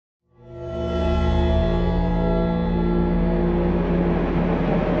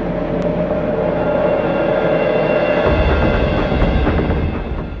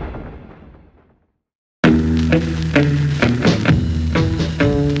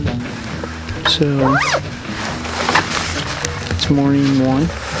So it's morning 1.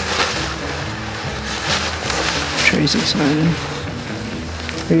 Trey's excited.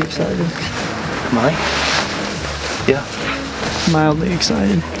 Are you excited? Am I? Yeah. Mildly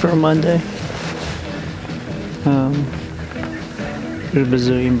excited for a Monday. There's a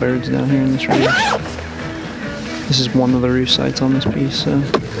bazillion birds down here in this range. This is one of the roost sites on this piece, so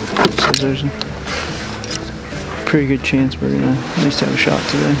there's a pretty good chance we're gonna at least have a shot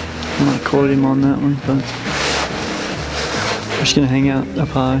today. I'm not quote him on that one, but we're just gonna hang out up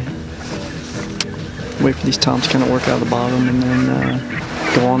high, wait for these toms to kind of work out of the bottom, and then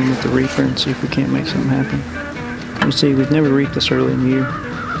go on with the reaper and see if we can't make something happen. We'll see. We've never reaped this early in the year.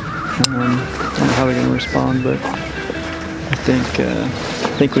 I don't know how they're gonna respond, but I think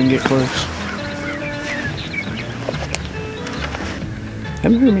we can get close.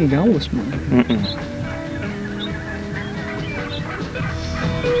 Haven't heard me growl this morning.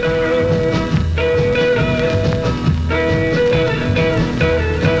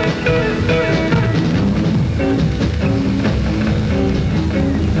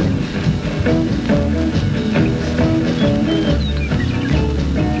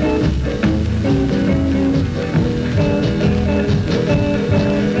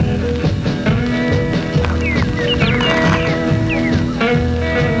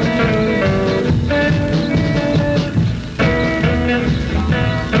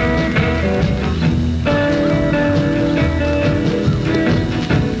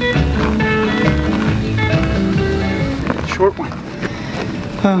 Short one.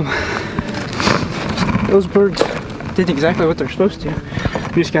 Those birds did exactly what they're supposed to.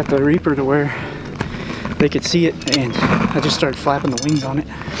 We just got the reaper to where they could see it, and I just started flapping the wings on it.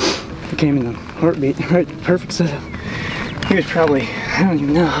 It came in the heartbeat, right? Perfect setup. He was probably, I don't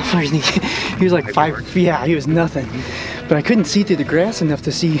even know how far he was like 5, yeah, he was nothing. But I couldn't see through the grass enough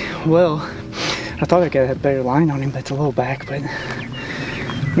to see well. I thought I could have a better line on him, but it's a little back, but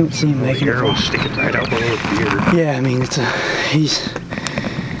I don't see him making it. The arrow's sticking right out below his beard. Yeah, I mean,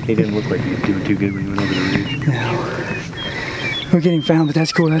 He didn't look like he was doing too good when he went over the ridge. No. We're getting found, but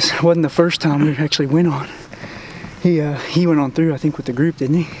that's cool. That wasn't the first time we actually went on. He went on through, I think, with the group,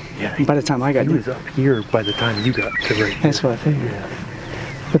 didn't he? Yeah. By the time I got he was up here by the time you got to right here. That's what I figured. Yeah.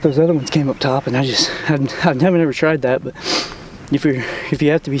 But those other ones came up top, and I've never tried that. But if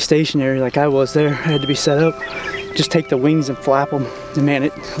you have to be stationary like I was there, I had to be set up. Just take the wings and flap them. And man,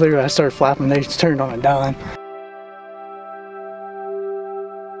 literally, I started flapping, they just turned on a dime.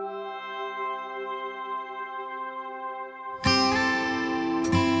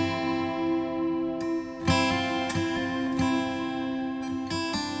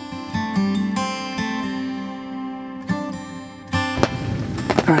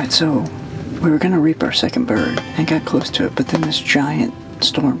 Alright, so we were gonna reap our second bird and got close to it, but then this giant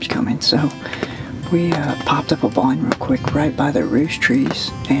storm's coming, so we popped up a blind real quick right by the roost trees,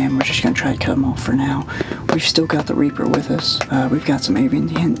 and we're just gonna try to cut them off for now. We've still got the reaper with us. We've got some avian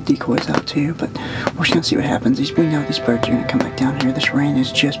decoys out too, but we're just gonna see what happens. We know these birds are gonna come back down here. This rain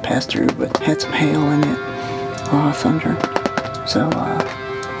has just passed through, but had some hail in it, a lot of thunder. So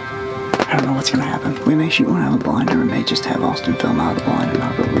I don't know what's gonna happen. We may shoot one out of the blind, or we may just have Austin film out of the blind and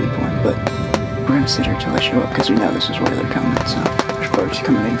I'll go reap one, but we're gonna sit here till they show up because we know this is where they're coming. So there's birds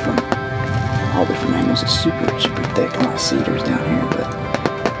coming in from all different angles. It's super thick, a lot of cedars down here,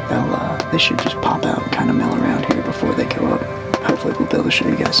 but they should just pop out and kind of mill around here before they go up. Hopefully we'll be able to show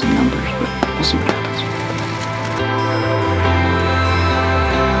you guys some numbers, but we'll see what happens.